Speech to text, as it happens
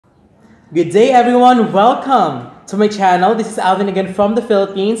Good day everyone, welcome to my channel. This is Alvin again from the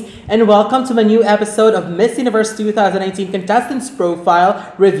Philippines and welcome to my new episode of Miss Universe 2019 Contestants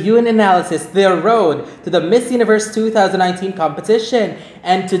Profile Review and Analysis, the road to the Miss Universe 2019 competition.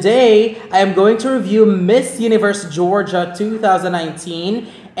 And today I am going to review Miss Universe Georgia 2019,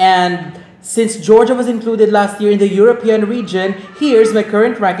 and since Georgia was included last year in the European region, here's my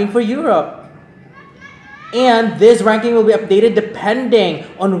current ranking for Europe. And this ranking will be updated depending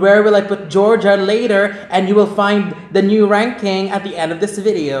on where will I put Georgia later, and you will find the new ranking at the end of this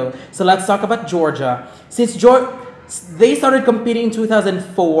video. So let's talk about Georgia. Since they started competing in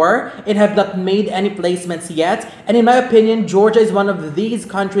 2004 and have not made any placements yet, and in my opinion, Georgia is one of these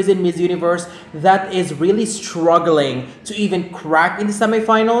countries in Miss Universe that is really struggling to even crack in the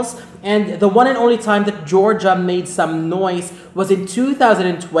semifinals. And the one and only time that Georgia made some noise was in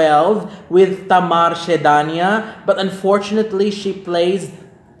 2012 with Tamar Shedania, but unfortunately she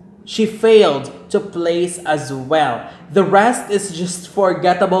failed to place as well. The rest is just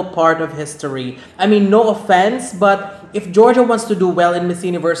forgettable part of history. I mean, no offense, but if Georgia wants to do well in Miss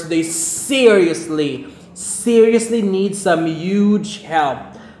Universe, they seriously need some huge help,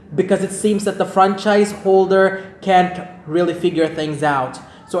 because it seems that the franchise holder can't really figure things out.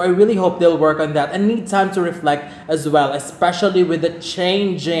 So I really hope they'll work on that and need time to reflect as well, especially with the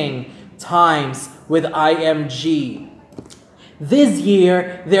changing times with IMG. This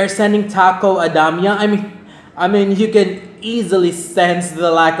year, they're sending Tako Adamia. I mean, you can easily sense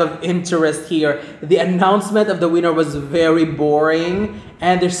the lack of interest here. The announcement of the winner was very boring,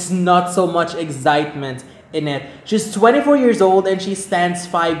 and there's not so much excitement in it. She's 24 years old and she stands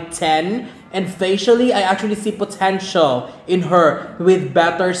 5'10", and facially, I actually see potential in her with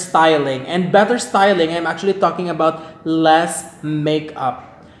better styling. And better styling, I'm actually talking about less makeup.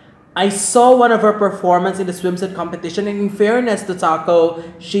 I saw one of her performance in the swimsuit competition, and in fairness to Tako,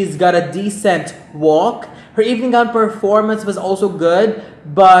 she's got a decent walk. Her evening gown performance was also good,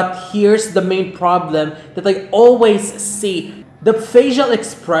 but here's the main problem that I always see. The facial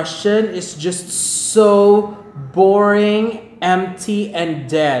expression is just so boring, empty, and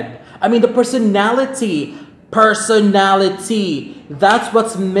dead. I mean, the personality, that's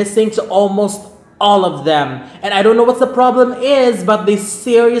what's missing to almost all of them. And I don't know what the problem is, but they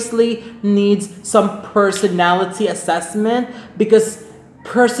seriously need some personality assessment, because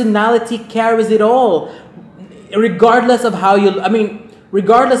personality carries it all. Regardless of how you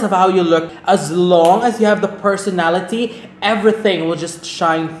look, as long as you have the personality, everything will just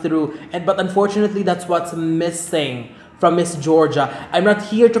shine through. But unfortunately, that's what's missing from Miss Georgia. I'm not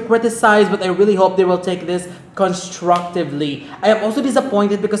here to criticize, but I really hope they will take this constructively. I am also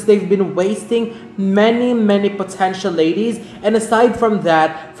disappointed because they've been wasting many potential ladies. And aside from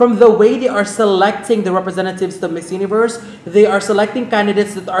that, from the way they are selecting the representatives to Miss Universe, they are selecting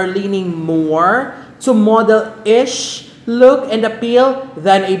candidates that are leaning more to model-ish look and appeal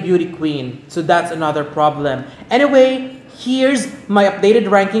than a beauty queen. So that's another problem. Anyway, here's my updated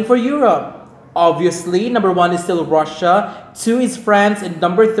ranking for Europe. Obviously, number 1 is still Russia, 2 is France, and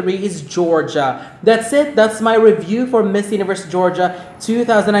number 3 is Georgia. That's it. That's my review for Miss Universe Georgia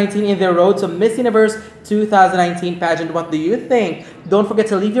 2019 in the road to Miss Universe 2019 pageant. What do you think? Don't forget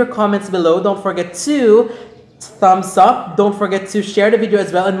to leave your comments below. Don't forget to thumbs up. Don't forget to share the video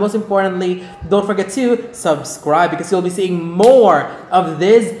as well, and most importantly, don't forget to subscribe, because you'll be seeing more of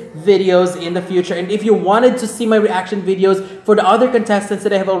these videos in the future. And if you wanted to see my reaction videos for the other contestants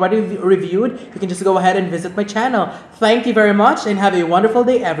that I have already reviewed, you can just go ahead and visit my channel. Thank you very much and have a wonderful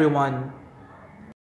day, everyone.